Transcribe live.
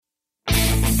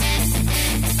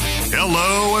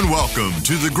Hello and welcome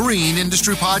to the Green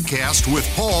Industry Podcast with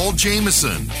Paul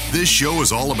Jameson. This show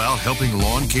is all about helping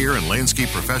lawn care and landscape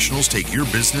professionals take your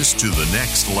business to the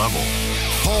next level.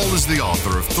 Paul is the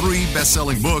author of 3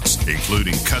 best-selling books,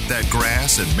 including Cut That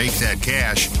Grass and Make That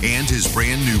Cash, and his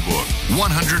brand new book,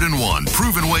 101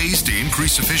 Proven Ways to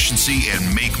Increase Efficiency and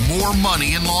Make More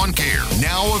Money in Lawn Care.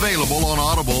 Now available on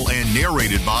Audible and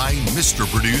narrated by Mr.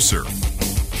 Producer.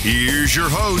 Here's your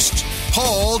host,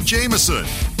 Paul Jameson.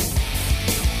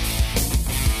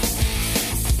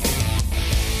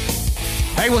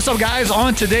 Hey, what's up, guys?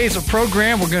 On today's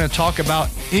program, we're going to talk about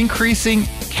increasing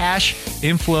cash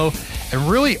inflow and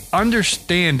really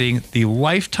understanding the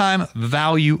lifetime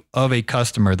value of a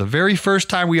customer. The very first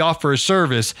time we offer a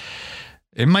service,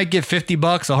 it might get $50,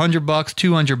 $100,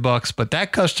 $200, but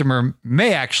that customer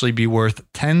may actually be worth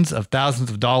tens of thousands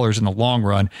of dollars in the long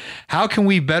run. How can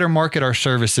we better market our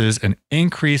services and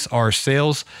increase our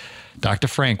sales? Dr.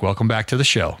 Frank, welcome back to the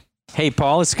show. Hey,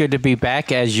 Paul, it's good to be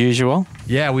back as usual.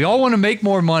 Yeah, we all want to make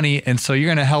more money, and so you're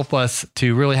going to help us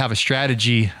to really have a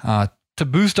strategy to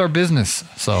boost our business.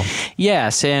 So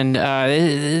yes, and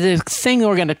the thing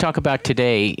we're going to talk about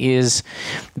today is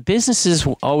businesses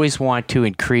always want to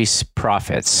increase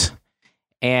profits.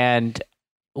 And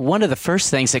one of the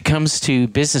first things that comes to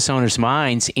business owners'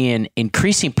 minds in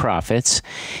increasing profits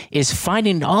is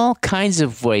finding all kinds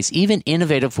of ways, even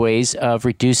innovative ways of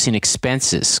reducing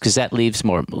expenses, because that leaves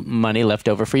more money left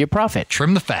over for your profit.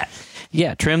 Trim the fat.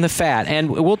 Yeah, trim the fat.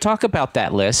 And we'll talk about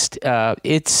that list.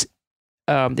 There's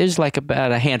like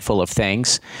about a handful of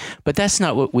things, but that's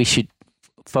not what we should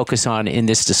focus on in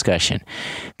this discussion,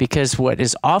 because what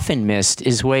is often missed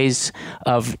is ways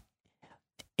of,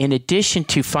 in addition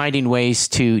to finding ways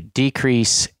to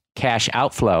decrease cash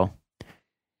outflow,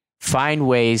 find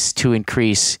ways to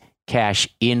increase cash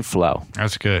inflow.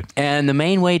 That's good. And the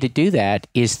main way to do that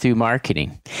is through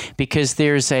marketing, because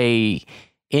there's a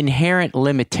inherent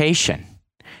limitation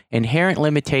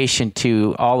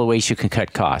to all the ways you can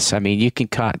cut costs. I mean, you can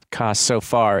cut costs so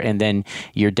far, and then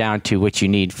you're down to what you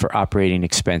need for operating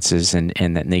expenses, and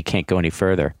then they can't go any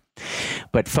further.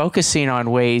 But focusing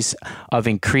on ways of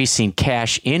increasing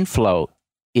cash inflow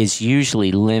is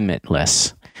usually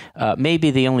limitless.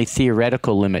 Maybe the only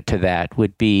theoretical limit to that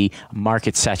would be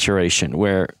market saturation,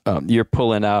 where you're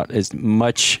pulling out as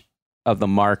much of the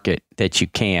market that you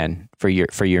can for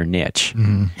your niche.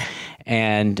 Mm-hmm.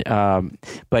 And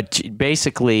but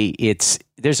basically,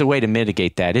 there's a way to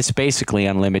mitigate that. It's basically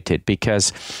unlimited,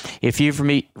 because if you've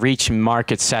reached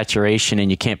market saturation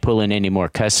and you can't pull in any more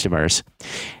customers,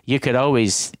 you could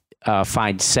always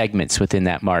find segments within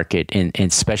that market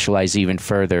and specialize even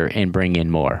further and bring in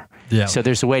more. Yeah. So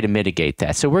there's a way to mitigate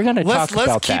that. So we're going to talk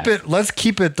about that. Let's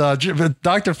keep it.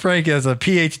 Dr. Frank has a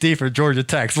PhD from Georgia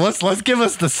Tech. So let's give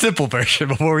us the simple version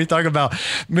before we talk about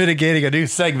mitigating a new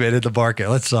segment in the market.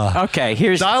 Let's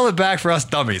dial it back for us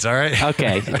dummies. All right.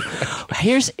 Okay.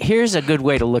 Here's a good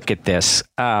way to look at this.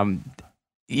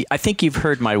 I think you've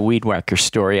heard my weed whacker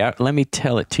story. Let me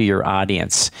tell it to your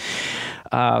audience.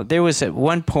 There was at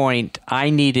one point I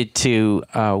needed to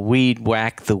weed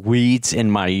whack the weeds in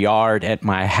my yard at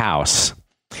my house.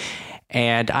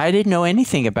 And I didn't know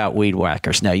anything about weed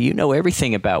whackers. Now, you know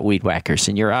everything about weed whackers,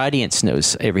 and your audience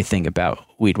knows everything about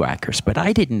weed whackers. But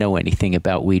I didn't know anything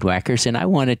about weed whackers, and I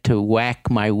wanted to whack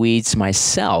my weeds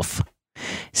myself.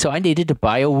 So I needed to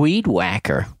buy a weed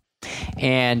whacker.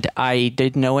 And I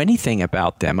didn't know anything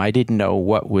about them. I didn't know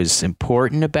what was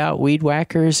important about weed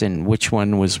whackers and which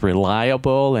one was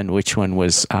reliable and which one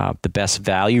was the best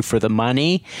value for the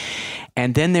money.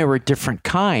 And then there were different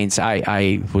kinds.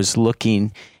 I was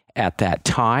looking at that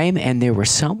time, and there were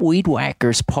some weed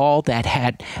whackers, Paul, that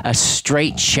had a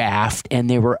straight shaft, and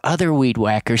there were other weed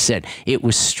whackers that it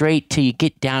was straight till you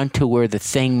get down to where the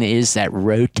thing is that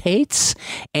rotates,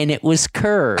 and it was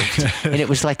curved, and it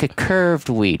was like a curved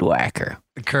weed whacker.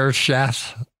 The curved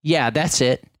shaft? Yeah, that's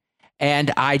it. And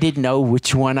I didn't know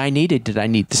which one I needed. Did I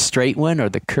need the straight one or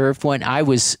the curved one? I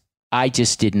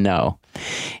just didn't know.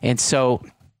 And so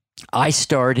I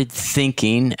started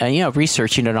thinking,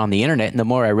 researching it on the internet, and the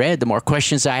more I read, the more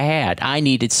questions I had. I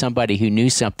needed somebody who knew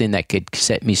something that could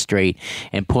set me straight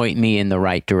and point me in the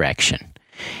right direction.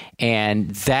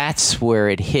 And that's where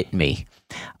it hit me.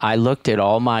 I looked at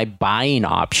all my buying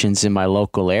options in my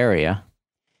local area.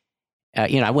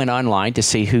 I went online to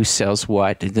see who sells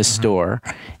what in the store,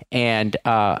 and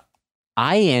I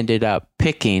ended up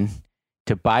picking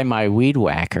to buy my weed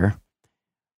whacker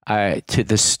to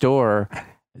the store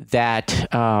that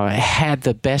had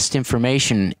the best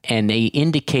information, and they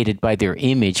indicated by their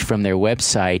image from their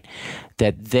website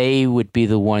that they would be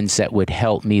the ones that would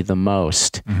help me the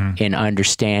most in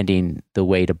understanding the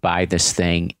way to buy this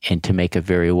thing and to make a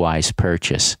very wise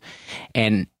purchase.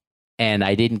 And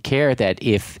I didn't care that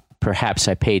if perhaps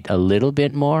I paid a little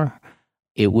bit more,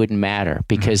 it wouldn't matter,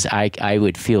 because I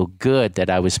would feel good that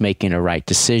I was making a right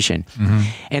decision.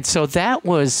 And so that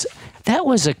was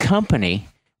a company,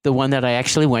 the one that I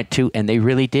actually went to, and they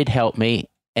really did help me.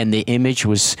 And the image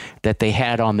was that they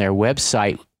had on their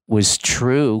website was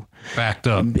true. Backed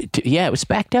up. Yeah, it was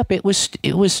backed up. It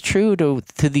was true to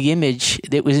the image.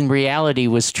 It was in reality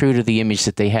was true to the image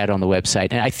that they had on the website.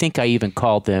 And I think I even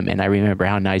called them, and I remember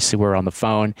how nice they were on the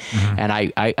phone. And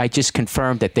I just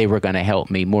confirmed that they were going to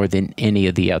help me more than any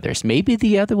of the others. Maybe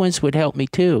the other ones would help me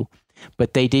too,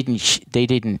 but they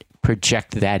didn't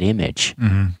project that image.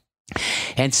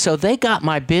 And so they got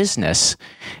my business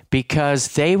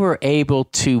because they were able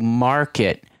to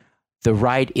market the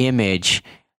right image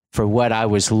for what I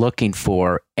was looking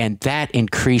for, and that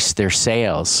increased their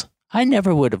sales. I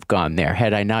never would have gone there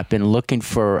had I not been looking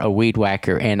for a weed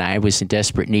whacker, and I was in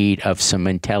desperate need of some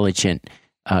intelligent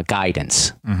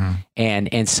guidance.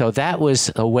 And so that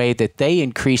was a way that they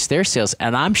increased their sales.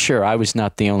 And I'm sure I was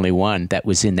not the only one that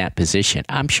was in that position.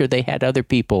 I'm sure they had other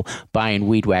people buying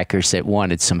weed whackers that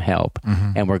wanted some help,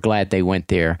 and were glad they went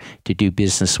there to do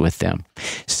business with them.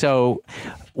 So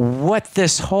what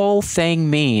this whole thing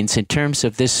means in terms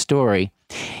of this story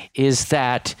is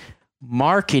that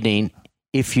marketing,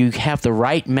 if you have the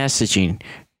right messaging,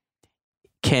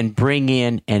 can bring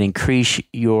in and increase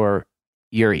your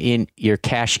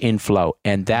cash inflow,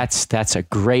 and that's a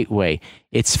great way.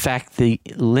 It's in fact the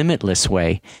limitless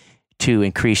way to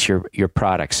increase your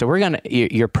products. So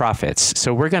your profits.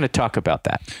 So we're gonna talk about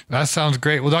that. That sounds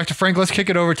great. Well, Dr. Frank, let's kick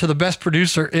it over to the best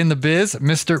producer in the biz,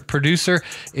 Mr. Producer.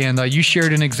 And you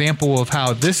shared an example of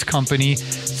how this company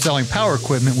selling power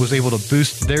equipment was able to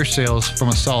boost their sales from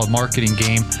a solid marketing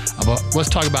game. But let's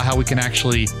talk about how we can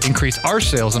actually increase our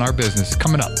sales in our business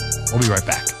coming up. We'll be right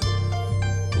back.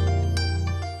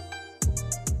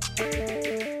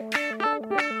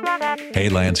 Hey,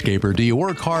 landscaper, do you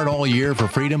work hard all year for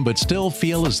freedom but still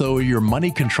feel as though your money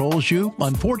controls you?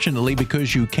 Unfortunately,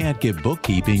 because you can't give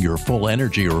bookkeeping your full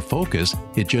energy or focus,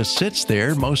 it just sits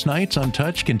there most nights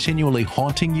untouched, continually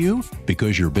haunting you?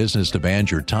 Because your business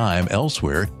demands your time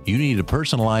elsewhere, you need a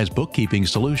personalized bookkeeping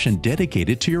solution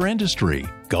dedicated to your industry.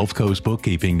 Gulf Coast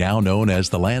Bookkeeping, now known as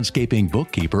the Landscaping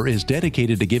Bookkeeper, is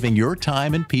dedicated to giving your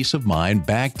time and peace of mind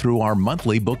back through our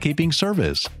monthly bookkeeping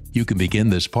service. You can begin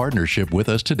this partnership with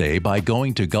us today by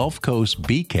going to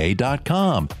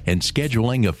GulfCoastBK.com and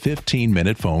scheduling a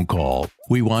 15-minute phone call.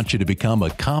 We want you to become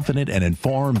a confident and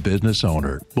informed business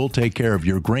owner. We'll take care of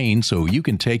your grain so you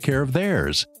can take care of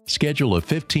theirs. Schedule a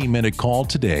 15-minute call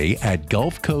today at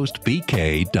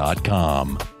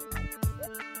GulfCoastBK.com.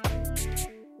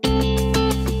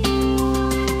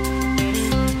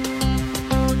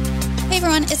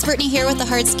 It's Brittany here with the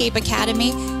Hardscape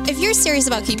Academy. If you're serious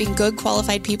about keeping good,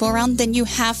 qualified people around, then you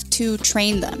have to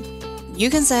train them. You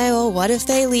can say, well, what if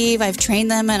they leave? I've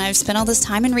trained them and I've spent all this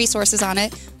time and resources on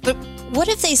it. But what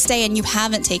if they stay and you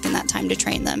haven't taken that time to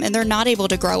train them and they're not able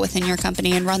to grow within your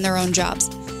company and run their own jobs?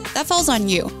 That falls on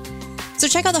you. So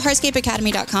check out the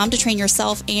hardscapeacademy.com to train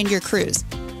yourself and your crews.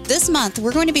 This month,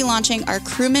 we're going to be launching our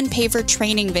Crewman Paver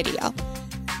training video.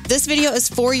 This video is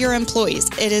for your employees.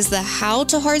 It is the how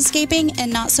to hardscaping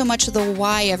and not so much the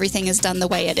why everything is done the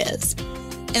way it is.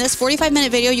 In this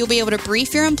 45-minute video, you'll be able to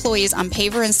brief your employees on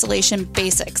paver installation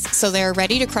basics so they're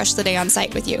ready to crush the day on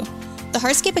site with you. The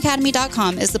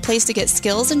hardscapeacademy.com is the place to get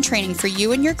skills and training for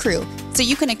you and your crew so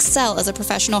you can excel as a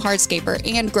professional hardscaper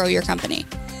and grow your company.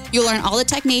 You'll learn all the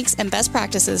techniques and best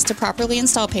practices to properly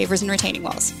install pavers and retaining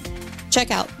walls.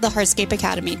 Check out the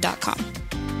hardscapeacademy.com.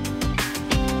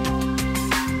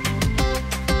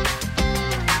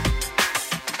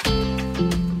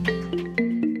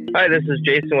 Hi, this is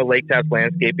Jason with Lake Taps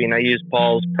Landscaping. I used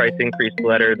Paul's price increase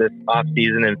letter this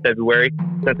off-season in February,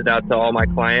 sent it out to all my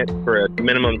clients for a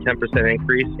minimum 10%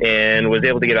 increase, and was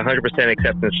able to get 100%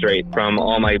 acceptance rate from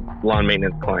all my lawn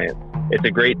maintenance clients. It's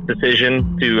a great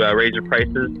decision to raise your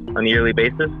prices on a yearly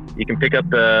basis. You can pick up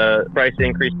the price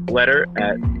increase letter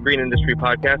at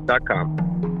greenindustrypodcast.com.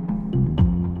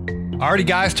 Alrighty,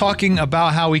 guys, talking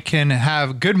about how we can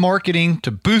have good marketing to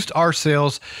boost our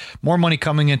sales, more money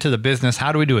coming into the business.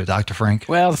 How do we do it, Dr. Frank?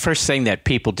 Well, the first thing that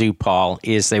people do, Paul,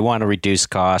 is they want to reduce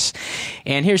costs.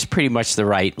 And here's pretty much the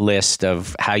right list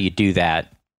of how you do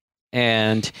that.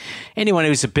 And anyone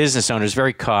who's a business owner is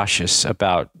very cautious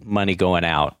about money going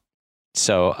out.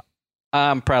 So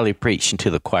I'm probably preaching to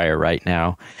the choir right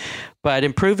now, but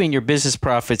improving your business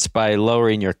profits by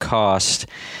lowering your cost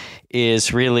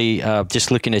is really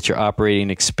just looking at your operating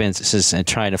expenses and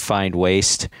trying to find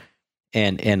waste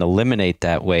and eliminate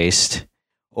that waste,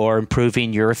 or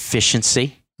improving your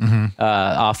efficiency.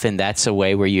 Often that's a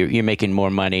way where you're making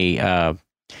more money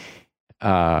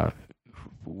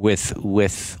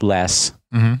with less.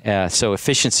 So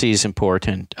efficiency is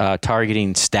important.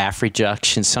 Targeting staff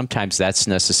reduction, sometimes that's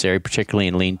necessary, particularly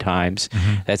in lean times.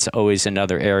 That's always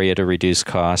another area to reduce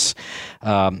costs.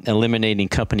 Eliminating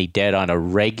company debt on a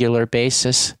regular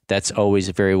basis, that's always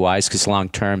very wise, because long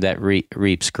term that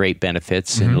reaps great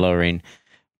benefits in lowering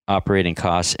operating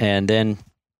costs. And then,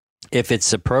 if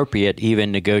it's appropriate,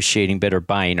 even negotiating better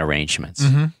buying arrangements,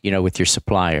 with your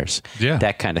suppliers,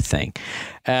 that kind of thing.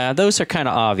 Those are kind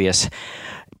of obvious.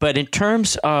 But in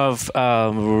terms of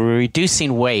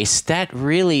reducing waste, that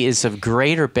really is of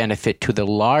greater benefit to the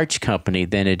large company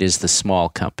than it is the small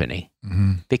company.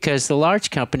 Because the large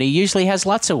company usually has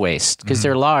lots of waste because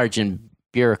they're large and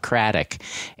bureaucratic.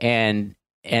 And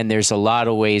there's a lot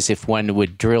of ways, if one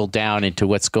would drill down into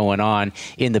what's going on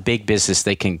in the big business,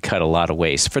 they can cut a lot of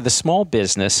waste. For the small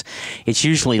business, it's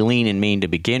usually lean and mean to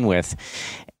begin with.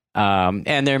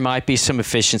 And there might be some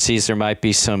efficiencies. There might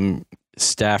be some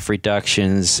staff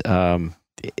reductions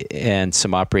and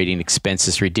some operating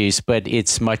expenses reduced, but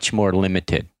it's much more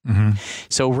limited.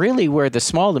 So really where the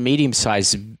small to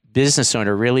medium-sized business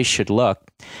owner really should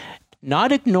look,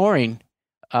 not ignoring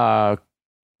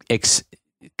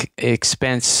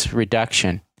expense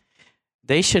reduction,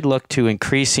 they should look to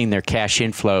increasing their cash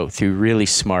inflow through really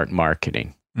smart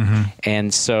marketing.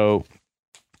 And so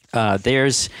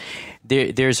there's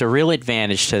a real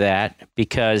advantage to that,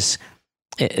 because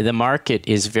the market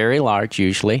is very large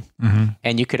usually,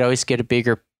 and you could always get a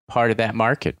bigger part of that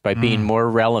market by being more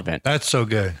relevant. That's so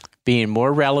good. Being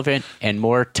more relevant and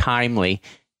more timely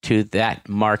to that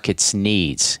market's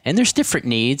needs. And there's different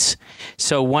needs.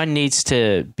 So one needs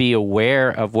to be aware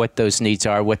of what those needs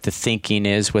are, what the thinking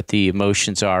is, what the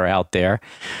emotions are out there.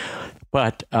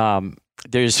 But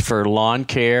there's, for lawn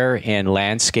care and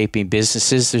landscaping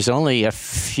businesses, there's only a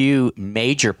few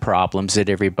major problems that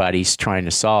everybody's trying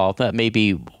to solve.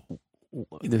 Maybe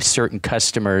certain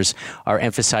customers are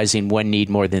emphasizing one need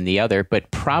more than the other,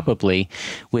 but probably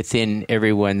within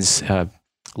everyone's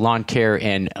lawn care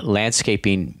and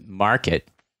landscaping market,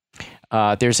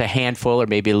 there's a handful, or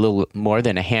maybe a little more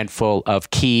than a handful,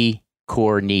 of key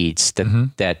core needs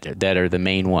that are the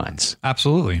main ones.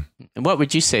 Absolutely. And what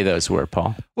would you say those were,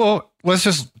 Paul? Well, let's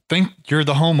just think you're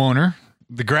the homeowner.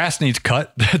 The grass needs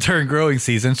cut during growing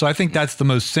season. So I think that's the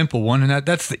most simple one. And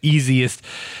that's the easiest.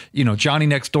 Johnny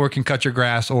next door can cut your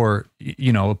grass, or,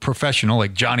 a professional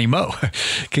like Johnny Moe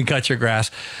can cut your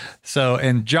grass. So,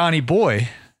 and Johnny Boy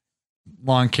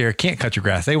Lawn Care can't cut your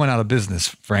grass. They went out of business,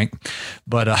 Frank.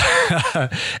 But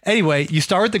anyway, you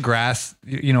start with the grass.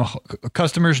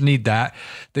 Customers need that.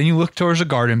 Then you look towards the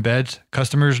garden beds.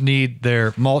 Customers need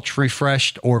their mulch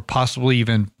refreshed, or possibly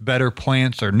even better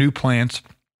plants or new plants,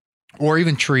 or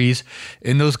even trees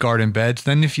in those garden beds.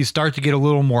 Then if you start to get a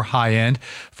little more high end,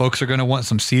 folks are going to want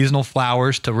some seasonal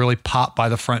flowers to really pop by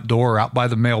the front door or out by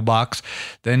the mailbox.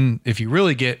 Then if you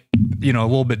really get, a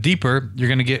little bit deeper, you're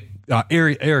going to get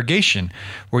irrigation,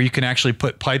 where you can actually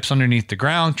put pipes underneath the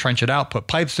ground, trench it out, put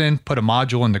pipes in, put a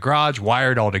module in the garage,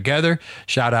 wire it all together.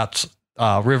 Shout out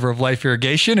River of Life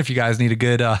Irrigation. If you guys need a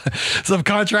good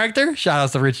subcontractor, shout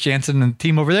out to Rich Jansen and the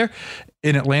team over there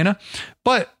in Atlanta.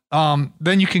 But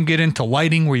then you can get into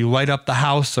lighting, where you light up the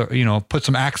house, or, put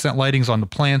some accent lightings on the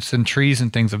plants and trees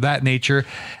and things of that nature.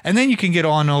 And then you can get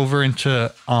on over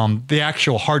into the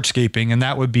actual hardscaping, and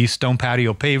that would be stone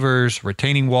patio pavers,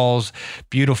 retaining walls,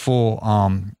 beautiful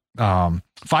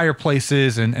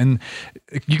fireplaces, and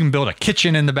you can build a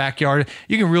kitchen in the backyard.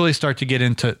 You can really start to get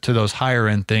into those higher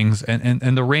end things,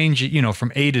 and the range,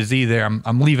 from A to Z there,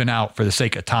 I'm leaving out for the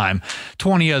sake of time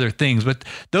 20 other things, but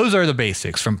those are the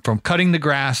basics, from cutting the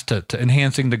grass to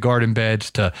enhancing the garden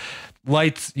beds, to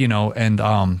lights,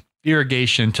 and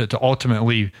irrigation, to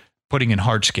ultimately putting in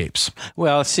hardscapes.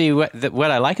 Well, see,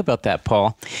 what I like about that,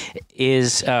 Paul,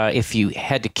 is if you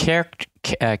had to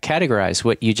categorize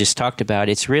what you just talked about,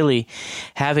 it's really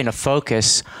having a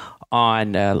focus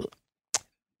on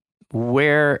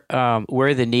where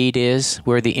the need is,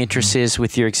 where the interest is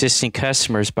with your existing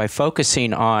customers, by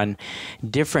focusing on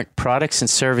different products and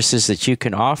services that you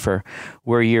can offer,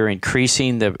 where you're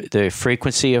increasing the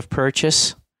frequency of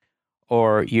purchase,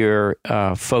 or you're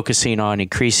focusing on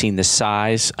increasing the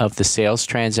size of the sales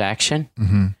transaction,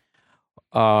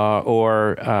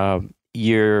 or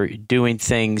you're doing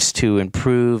things to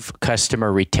improve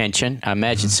customer retention. I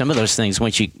imagine some of those things,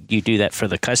 once you do that for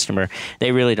the customer,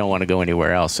 they really don't want to go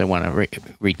anywhere else. They want to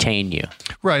retain you.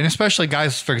 Right. And especially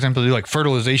guys, for example, do like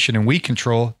fertilization and weed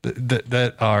control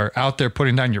that are out there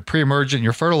putting down your pre-emergent,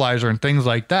 your fertilizer and things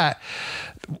like that.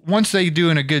 Once they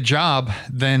doing a good job,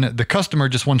 then the customer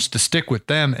just wants to stick with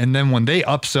them. And then when they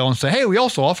upsell and say, hey, we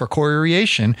also offer core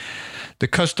aeration, the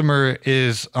customer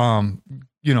is,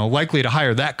 likely to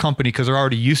hire that company because they're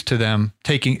already used to them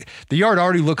taking the yard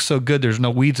already looks so good. There's no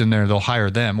weeds in there. They'll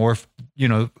hire them. Or if,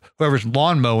 whoever's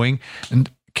lawn mowing and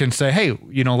can say, hey,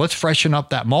 let's freshen up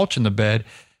that mulch in the bed,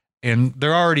 and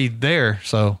they're already there.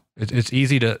 So it's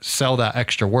easy to sell that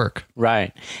extra work.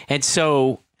 Right. And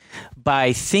so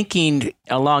by thinking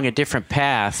along a different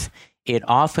path, it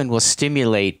often will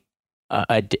stimulate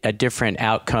a different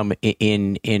outcome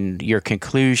in your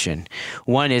conclusion.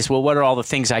 One is, well, what are all the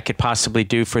things I could possibly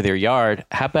do for their yard?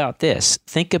 How about this?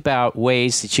 Think about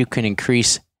ways that you can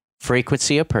increase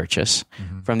frequency of purchase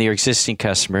from your existing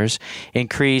customers,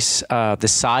 increase the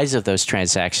size of those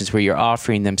transactions where you're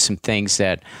offering them some things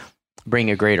that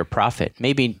bring a greater profit.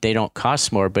 Maybe they don't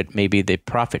cost more, but maybe the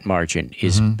profit margin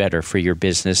is better for your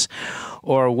business,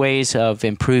 or ways of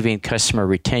improving customer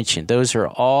retention. Those are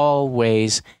all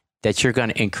ways that you're going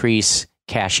to increase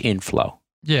cash inflow.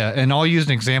 Yeah, and I'll use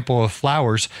an example of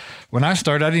flowers. When I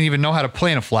started, I didn't even know how to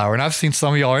plant a flower, and I've seen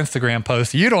some of y'all Instagram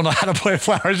posts. You don't know how to plant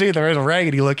flowers either. It's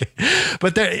raggedy looking,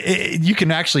 but you can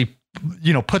actually,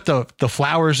 put the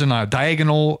flowers in a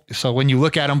diagonal. So when you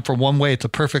look at them from one way, it's a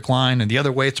perfect line, and the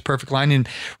other way, it's a perfect line, and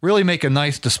really make a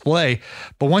nice display.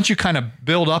 But once you kind of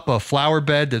build up a flower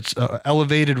bed that's an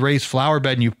elevated raised flower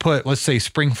bed, and you put, let's say,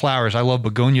 spring flowers. I love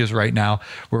begonias right now.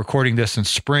 We're recording this in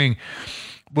spring.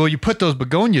 Well, you put those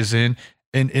begonias in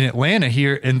Atlanta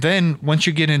here, and then once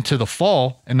you get into the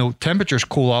fall and the temperatures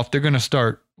cool off, they're going to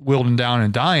start wilting down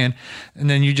and dying, and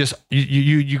then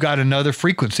you got another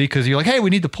frequency because you're like, hey,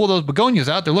 we need to pull those begonias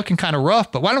out. They're looking kind of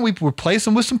rough, but why don't we replace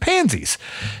them with some pansies?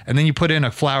 And then you put in a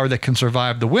flower that can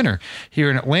survive the winter here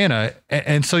in Atlanta,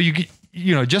 and so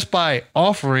just by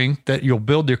offering that, you'll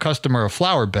build your customer a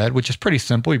flower bed, which is pretty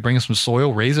simple. You bring in some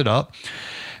soil, raise it up,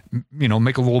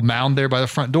 make a little mound there by the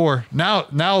front door. Now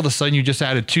all of a sudden you just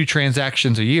added 2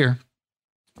 transactions a year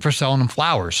for selling them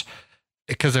flowers,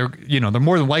 because they're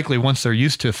more than likely, once they're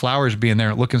used to flowers being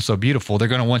there and looking so beautiful, they're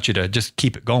going to want you to just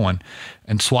keep it going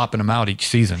and swapping them out each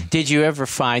season. Did you ever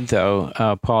find,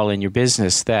 though, Paul, in your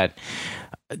business that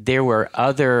there were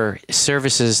other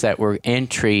services that were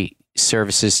entry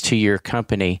services to your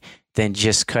company than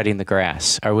just cutting the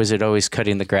grass? Or was it always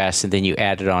cutting the grass and then you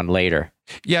added on later?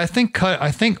 Yeah, I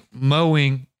think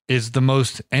mowing is the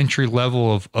most entry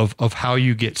level of how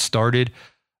you get started.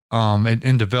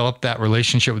 And develop that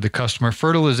relationship with the customer.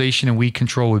 Fertilization and weed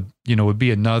control would be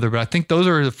another, but I think those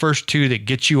are the first 2 that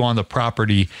get you on the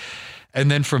property. And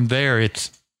then from there,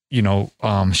 it's,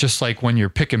 it's just like when you're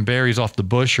picking berries off the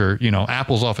bush or,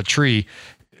 apples off a tree,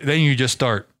 then you just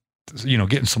start,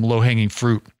 getting some low hanging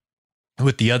fruit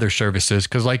with the other services.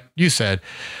 Cause like you said,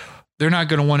 they're not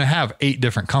going to want to have 8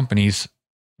 different companies.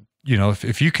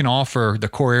 If you can offer the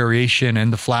core aeration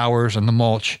and the flowers and the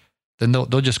mulch, then they'll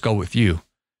just go with you.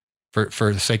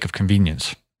 For the sake of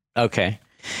convenience. Okay.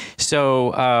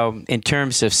 So in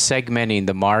terms of segmenting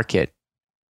the market,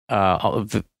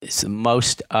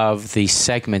 most of the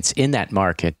segments in that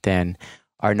market then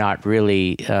are not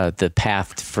really the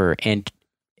path for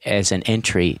as an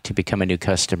entry to become a new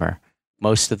customer.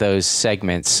 Most of those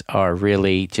segments are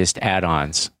really just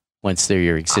add-ons once they're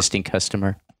your existing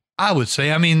customer. I would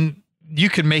say, you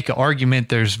could make an argument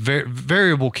there's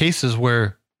variable cases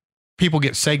where people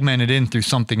get segmented in through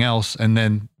something else, and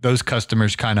then those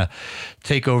customers kind of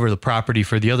take over the property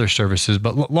for the other services.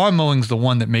 But lawn mowing is the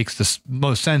one that makes the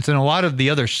most sense. And a lot of the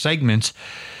other segments,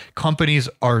 companies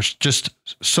are just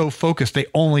so focused. They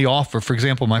only offer, for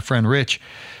example, my friend Rich,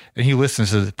 and he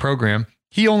listens to the program,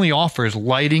 he only offers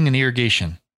lighting and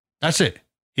irrigation. That's it.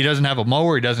 He doesn't have a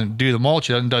mower. He doesn't do the mulch.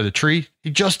 He doesn't do the tree. He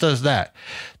just does that.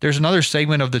 There's another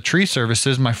segment of the tree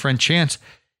services, my friend Chance,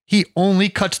 he only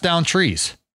cuts down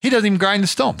trees. He doesn't even grind the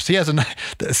stumps.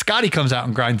 Scotty comes out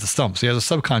and grinds the stumps. He has a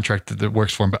subcontractor that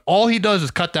works for him, but all he does is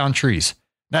cut down trees.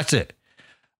 That's it.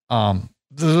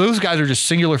 Those guys are just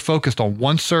singular focused on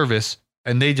one service,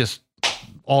 and they just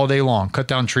all day long cut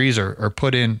down trees or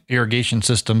put in irrigation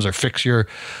systems or fix your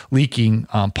leaking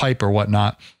pipe or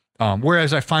whatnot.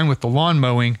 Whereas I find with the lawn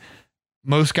mowing,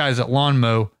 most guys that lawn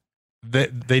mow,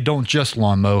 they don't just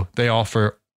lawn mow. They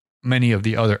offer many of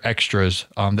the other extras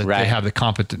that Right. they have the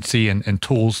competency and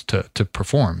tools to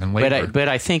perform and labor. But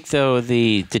I think, though,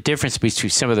 the difference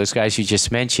between some of those guys you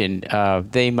just mentioned,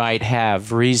 they might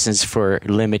have reasons for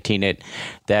limiting it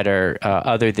that are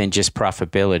other than just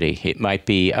profitability. It might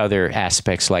be other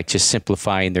aspects like just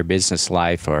simplifying their business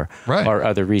life or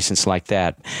other reasons like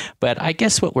that. But I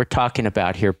guess what we're talking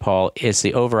about here, Paul, is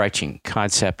the overarching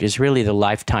concept is really the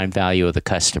lifetime value of the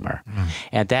customer.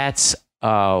 And that's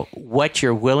what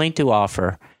you're willing to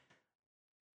offer.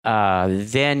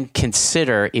 Then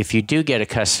consider if you do get a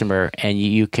customer and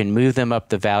you can move them up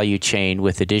the value chain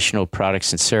with additional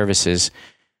products and services.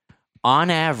 On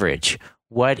average,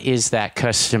 what is that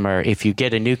customer? If you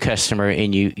get a new customer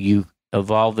and you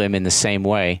evolve them in the same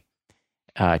way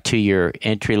to your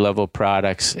entry-level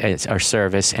products or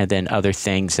service and then other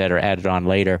things that are added on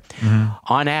later,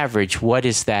 on average, what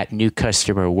is that new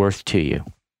customer worth to you?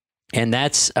 And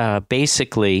that's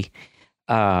basically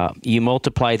you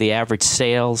multiply the average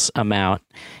sales amount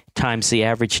times the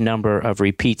average number of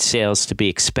repeat sales to be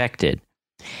expected.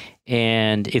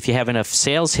 And if you have enough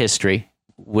sales history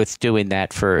with doing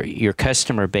that for your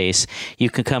customer base, you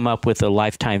can come up with a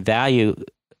lifetime value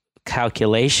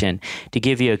calculation to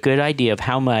give you a good idea of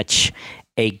how much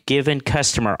a given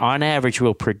customer on average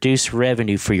will produce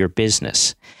revenue for your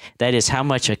business. That is how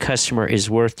much a customer is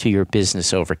worth to your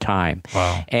business over time.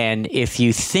 Wow. And if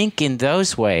you think in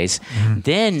those ways,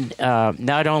 then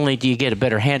not only do you get a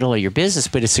better handle of your business,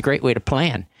 but it's a great way to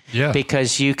plan. Yeah.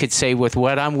 Because you could say, with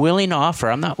what I'm willing to offer,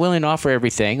 I'm not willing to offer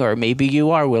everything, or maybe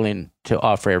you are willing to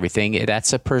offer everything.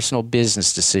 That's a personal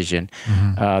business decision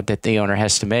that the owner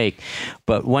has to make.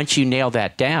 But once you nail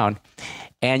that down,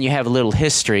 and you have a little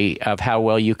history of how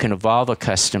well you can evolve a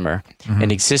customer,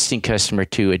 an existing customer,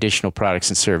 to additional products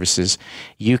and services,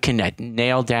 you can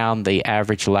nail down the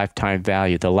average lifetime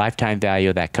value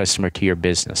of that customer to your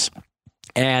business.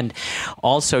 And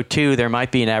also, too, there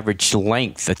might be an average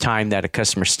length, the time that a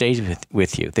customer stays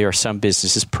with you. There are some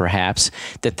businesses, perhaps,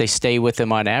 that they stay with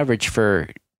them on average for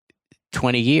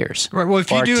 20 years. Right. Well,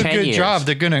 if you do a good years. job,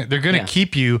 they're gonna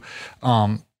keep you.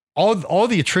 All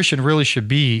the attrition really should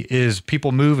be is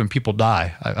people move and people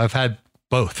die. I've had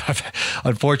both.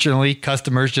 Unfortunately,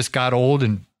 customers just got old,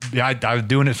 and I was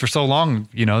doing it for so long,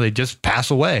 they just pass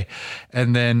away.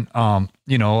 And then, a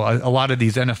lot of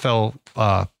these NFL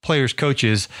players,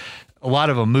 coaches, a lot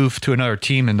of them move to another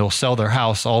team and they'll sell their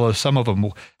house. Although some of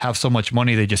them have so much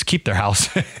money, they just keep their house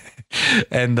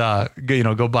and,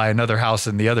 go buy another house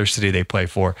in the other city they play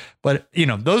for. But,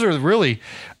 those are really,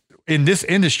 in this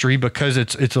industry, because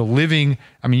it's a living,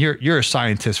 you're a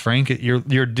scientist, Frank,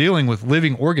 you're dealing with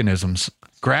living organisms.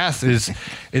 Grass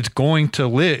it's going to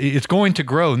live, it's going to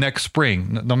grow next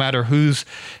spring, no matter who's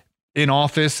in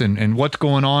office and what's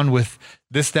going on with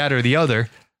this, that, or the other.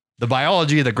 The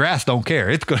biology of the grass don't care.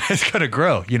 It's going to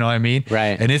grow, you know what I mean?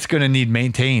 Right. And it's going to need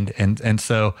maintained. And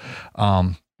so,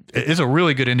 it's a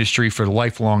really good industry for the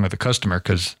lifelong of the customer,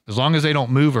 because as long as they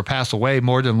don't move or pass away,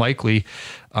 more than likely,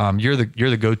 you're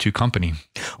the go-to company.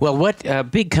 Well, what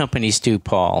big companies do,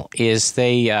 Paul, is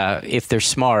they, if they're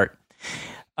smart,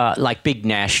 like big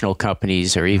national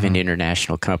companies or even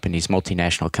international companies,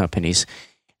 multinational companies,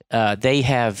 they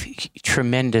have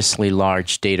tremendously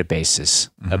large databases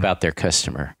about their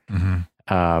customer.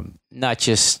 Not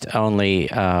just only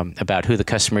about who the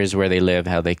customer is, where they live,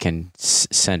 how they can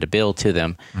send a bill to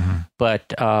them,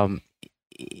 but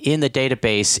in the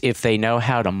database, if they know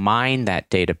how to mine that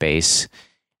database,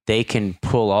 they can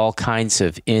pull all kinds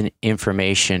of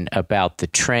information about the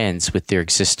trends with their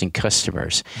existing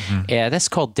customers. Yeah, that's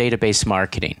called database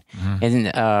marketing.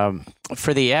 And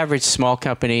for the average small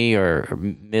company or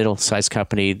middle-sized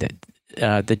company, the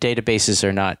databases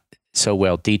are not so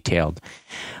well detailed.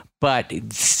 But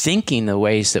thinking the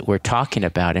ways that we're talking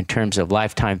about in terms of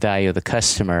lifetime value of the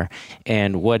customer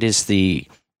and what is the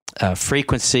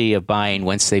frequency of buying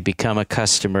once they become a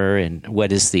customer, and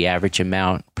what is the average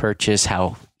amount purchased,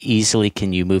 how easily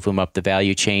can you move them up the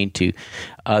value chain to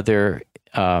other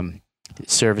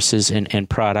services and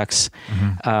products,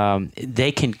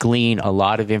 they can glean a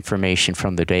lot of information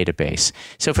from the database.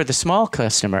 So for the small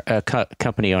customer,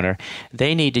 company owner,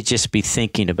 they need to just be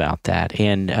thinking about that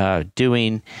and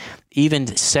even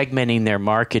segmenting their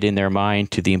market in their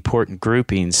mind to the important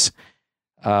groupings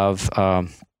of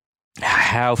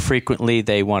how frequently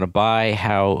they want to buy,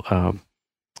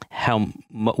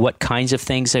 what kinds of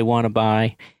things they want to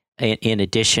buy, in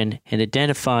addition, and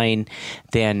identifying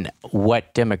then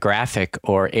what demographic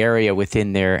or area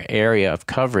within their area of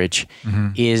coverage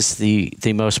is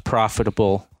the most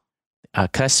profitable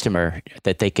customer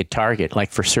that they could target,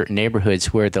 like for certain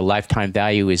neighborhoods where the lifetime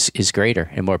value is greater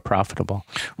and more profitable.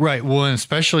 Right. Well, and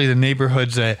especially the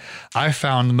neighborhoods that I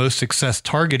found the most success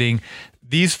targeting,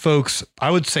 these folks, I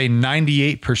would say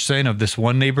 98% of this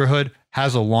one neighborhood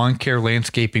has a lawn care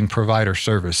landscaping provider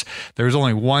service. There's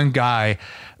only one guy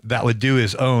that would do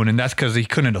his own, and that's because he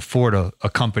couldn't afford a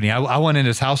company. I went in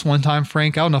his house one time,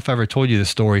 Frank. I don't know if I ever told you this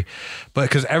story, but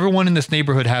because everyone in this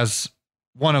neighborhood has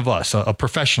one of us, a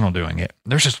professional doing it.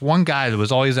 There's just one guy that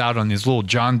was always out on his little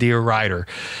John Deere rider.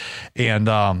 And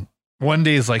one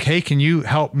day he's like, hey, can you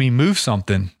help me move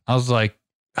something? I was like,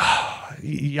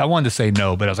 I wanted to say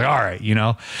no, but I was like, all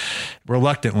right,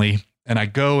 reluctantly. And I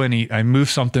go and I move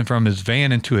something from his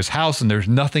van into his house, and there's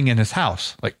nothing in his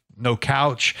house, like no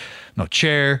couch, no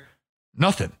chair,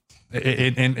 nothing.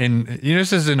 And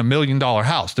this is in $1 million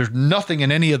house. There's nothing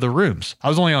in any of the rooms. I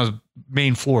was only on his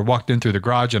main floor, walked in through the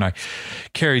garage, and I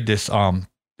carried this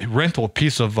rental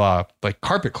piece of like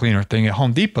carpet cleaner thing at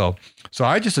Home Depot. So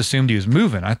I just assumed he was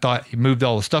moving. I thought he moved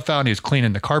all the stuff out and he was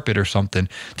cleaning the carpet or something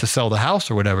to sell the house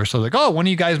or whatever. So I was like, oh, when are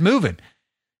you guys moving?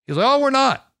 He's like, oh, we're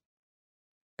not.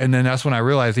 And then that's when I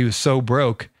realized he was so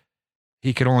broke,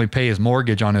 he could only pay his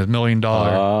mortgage on his $1 million.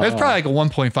 It's probably like a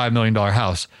 $1.5 million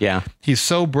house. Yeah. He's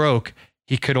so broke,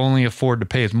 he could only afford to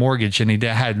pay his mortgage, and he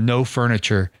had no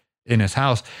furniture in his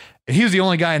house. And he was the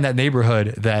only guy in that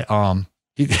neighborhood that,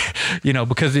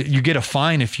 because you get a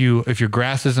fine if your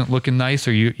grass isn't looking nice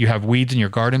or you have weeds in your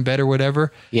garden bed or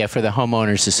whatever. Yeah, for the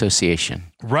homeowners association.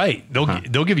 Right.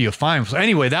 They'll give you a fine. So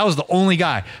anyway, that was the only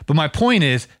guy. But my point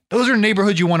is, those are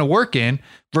neighborhoods you want to work in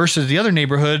versus the other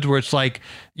neighborhoods where it's like,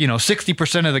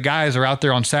 60% of the guys are out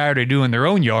there on Saturday doing their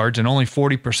own yards and only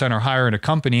 40% are hiring a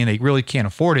company and they really can't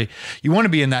afford it. You want to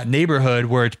be in that neighborhood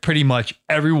where it's pretty much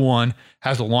everyone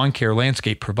has a lawn care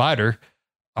landscape provider.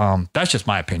 That's just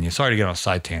my opinion. Sorry to get on a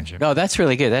side tangent. No, that's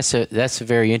really good. That's a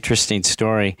very interesting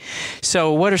story.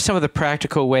 So what are some of the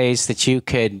practical ways that you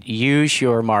could use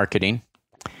your marketing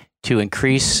to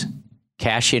increase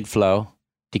cash inflow,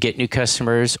 to get new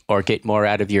customers or get more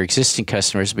out of your existing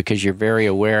customers, because you're very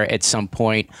aware at some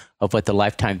point of what the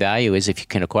lifetime value is if you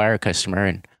can acquire a customer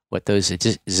and what those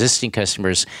existing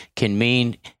customers can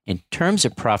mean in terms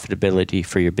of profitability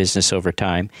for your business over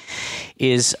time,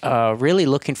 is really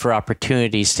looking for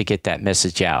opportunities to get that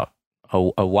message out,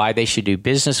 why they should do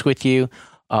business with you,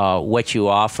 what you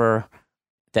offer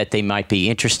that they might be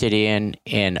interested in,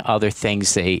 and other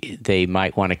things they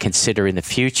might want to consider in the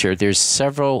future. There's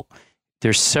several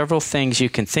things you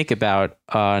can think about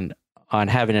on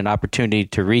having an opportunity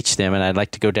to reach them, and I'd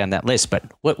like to go down that list. But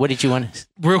what did you want to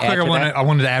real quick? I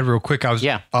wanted to add real quick.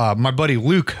 My buddy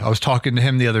Luke, I was talking to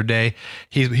him the other day.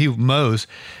 He mows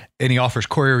and he offers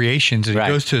corations, and he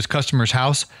goes to his customer's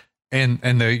house, and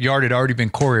the yard had already been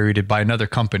corerated by another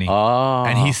company. Oh.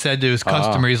 And he said to his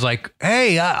customer, he's like,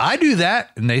 "Hey, I do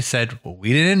that," and they said, "Well,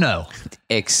 we didn't know."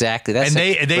 Exactly. That's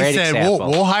they said,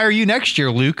 "We'll hire you next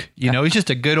year, Luke." He's just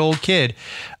a good old kid.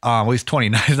 He's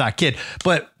 29. He's not a kid,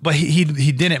 but he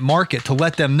didn't market to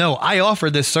let them know I offer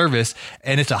this service,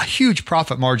 and it's a huge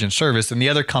profit margin service. And the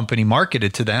other company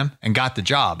marketed to them and got the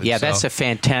job. Yeah, that's a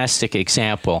fantastic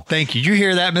example. Thank you. Did you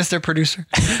hear that, Mr. Producer?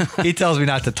 He tells me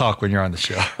not to talk when you're on the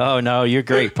show. Oh no, you're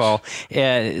great, Paul.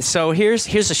 So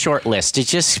here's a short list to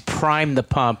just prime the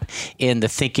pump in the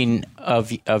thinking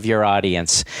of your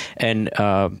audience, and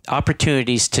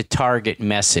opportunities to target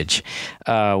message.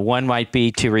 One might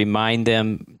be to remind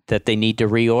them that they need to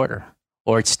reorder,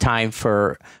 or it's time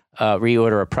for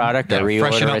reorder a product or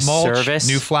reorder a mulch, service.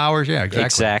 New flowers, yeah,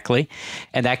 exactly.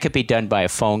 And that could be done by a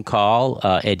phone call,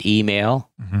 an email,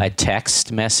 a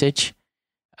text message.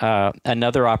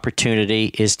 Another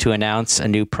opportunity is to announce a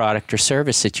new product or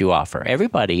service that you offer.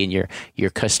 Everybody in your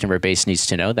customer base needs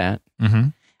to know that.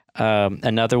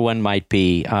 Another one might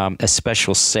be a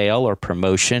special sale or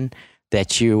promotion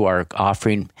that you are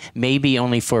offering, maybe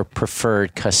only for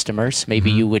preferred customers. Maybe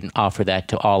you wouldn't offer that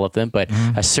to all of them, but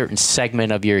a certain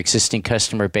segment of your existing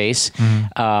customer base,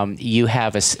 you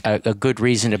have a good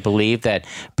reason to believe that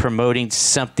promoting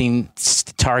something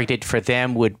targeted for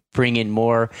them would bring in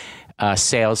more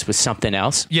sales with something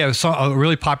else. Yeah, so a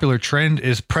really popular trend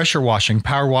is pressure washing,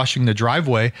 power washing the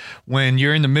driveway. When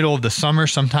you're in the middle of the summer,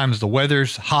 sometimes the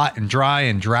weather's hot and dry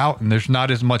and drought, and there's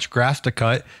not as much grass to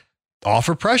cut.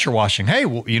 Offer pressure washing. Hey,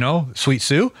 Sweet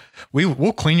Sue,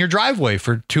 we'll clean your driveway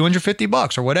for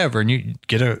 $250 or whatever, and you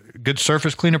get a good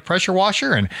surface cleaner pressure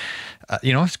washer, and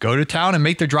just go to town and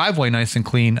make the driveway nice and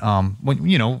clean.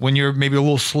 When you're maybe a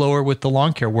little slower with the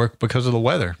lawn care work because of the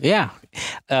weather. Yeah.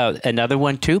 Another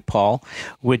one too, Paul,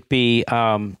 would be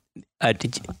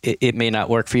it may not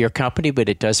work for your company, but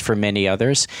it does for many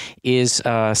others, is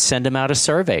send them out a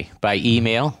survey by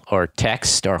email or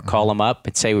text, or call them up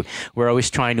and say, we're always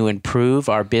trying to improve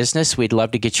our business. We'd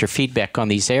love to get your feedback on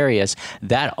these areas.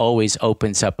 That always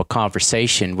opens up a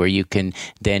conversation where you can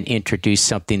then introduce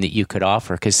something that you could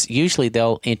offer, because usually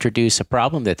they'll introduce a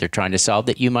problem that they're trying to solve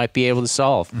that you might be able to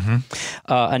solve.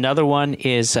 Another one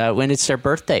is when it's their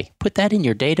birthday, put that in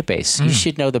your database. You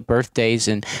should know the birthdays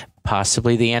and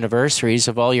possibly the anniversaries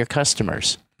of all your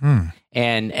customers.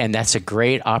 And that's a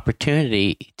great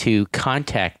opportunity to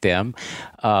contact them,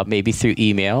 maybe through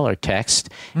email or text,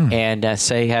 and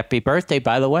say, happy birthday,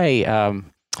 by the way.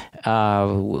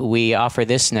 We offer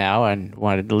this now and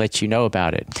wanted to let you know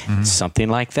about it. Something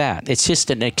like that. It's just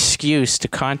an excuse to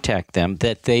contact them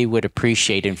that they would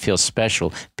appreciate and feel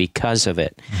special because of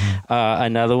it.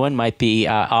 Another one might be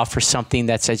offer something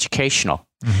that's educational.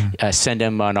 Send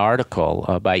them an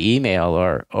article by email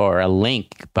or a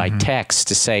link by text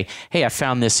to say, hey, I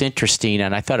found this interesting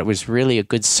and I thought it was really a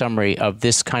good summary of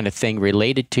this kind of thing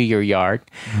related to your yard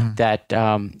that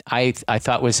I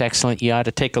thought was excellent. You ought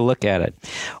to take a look at it.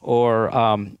 Or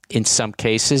in some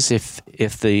cases,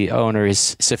 if the owner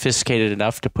is sophisticated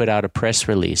enough to put out a press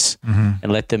release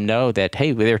and let them know that,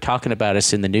 hey, they're talking about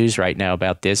us in the news right now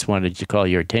about this, wanted to call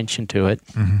your attention to it.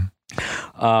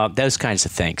 Those kinds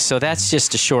of things. So that's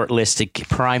just a short list to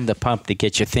prime the pump to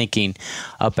get you thinking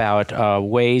about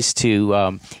ways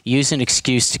to use an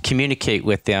excuse to communicate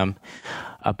with them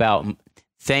about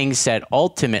things that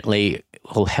ultimately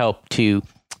will help to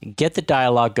get the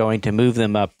dialogue going, to move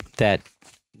them up that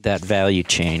value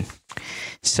chain.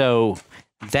 So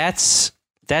that's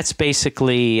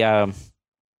basically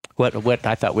what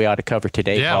I thought we ought to cover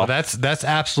today, Yeah, Paul. that's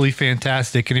absolutely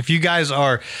fantastic. And if you guys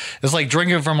it's like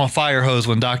drinking from a fire hose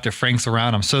when Dr. Frank's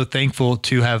around. I'm so thankful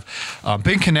to have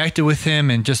been connected with him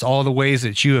and just all the ways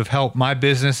that you have helped my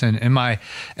business and my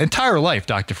entire life,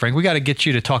 Dr. Frank. We got to get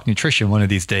you to talk nutrition one of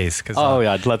these days.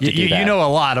 Yeah, I'd love to do that. You know a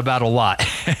lot about a lot.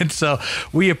 And so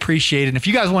we appreciate it. And if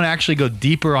you guys want to actually go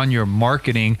deeper on your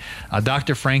marketing,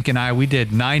 Dr. Frank and I, we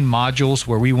did 9 modules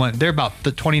where we went, they're about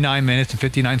 29 minutes and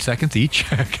 59 seconds each.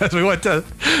 We went to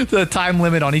the time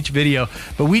limit on each video,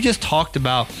 but we just talked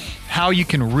about how you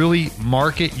can really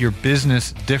market your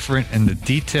business different and the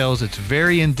details. It's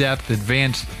very in-depth,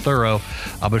 advanced, thorough.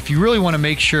 But if you really want to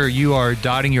make sure you are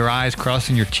dotting your I's,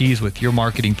 crossing your T's with your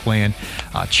marketing plan,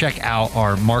 check out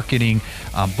our marketing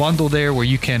bundle there, where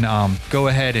you can go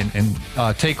ahead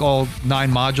and take all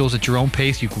 9 modules at your own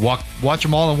pace. You can watch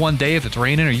them all in one day if it's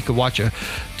raining, or you could watch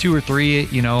 2 or 3,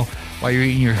 while you're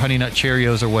eating your Honey Nut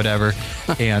Cheerios or whatever,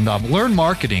 and learn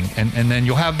marketing, and then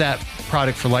you'll have that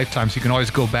product for lifetime. So you can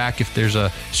always go back if there's a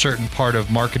certain part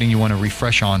of marketing you want to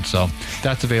refresh on. So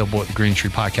that's available at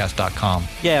thegreenindustrypodcast.com.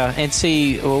 Yeah, and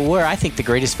see, where I think the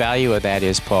greatest value of that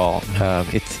is, Paul,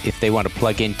 if they want to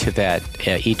plug into that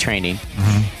e-training,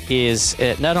 is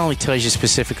it not only tells you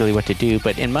specifically what to do,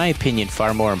 but in my opinion,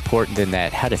 far more important than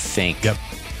that, how to think. Yep.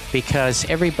 Because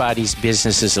everybody's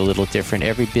business is a little different.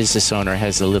 Every business owner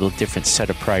has a little different set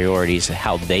of priorities and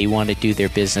how they want to do their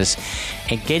business.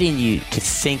 And getting you to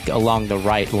think along the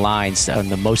right lines on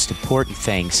the most important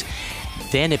things,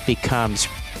 then it becomes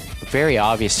very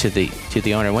obvious to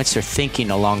the owner. Once they're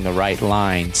thinking along the right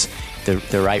lines,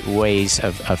 the right ways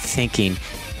of thinking,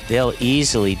 they'll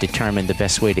easily determine the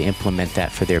best way to implement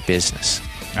that for their business.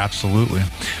 Absolutely.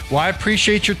 Well, I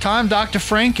appreciate your time, Dr.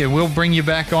 Frank, and we'll bring you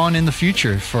back on in the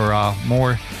future for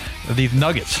more of these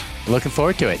nuggets. Looking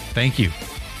forward to it. Thank you.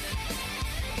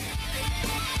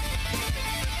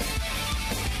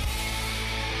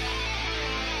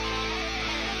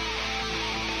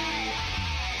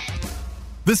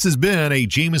 This has been a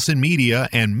Jameson Media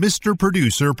and Mr.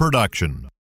 Producer production.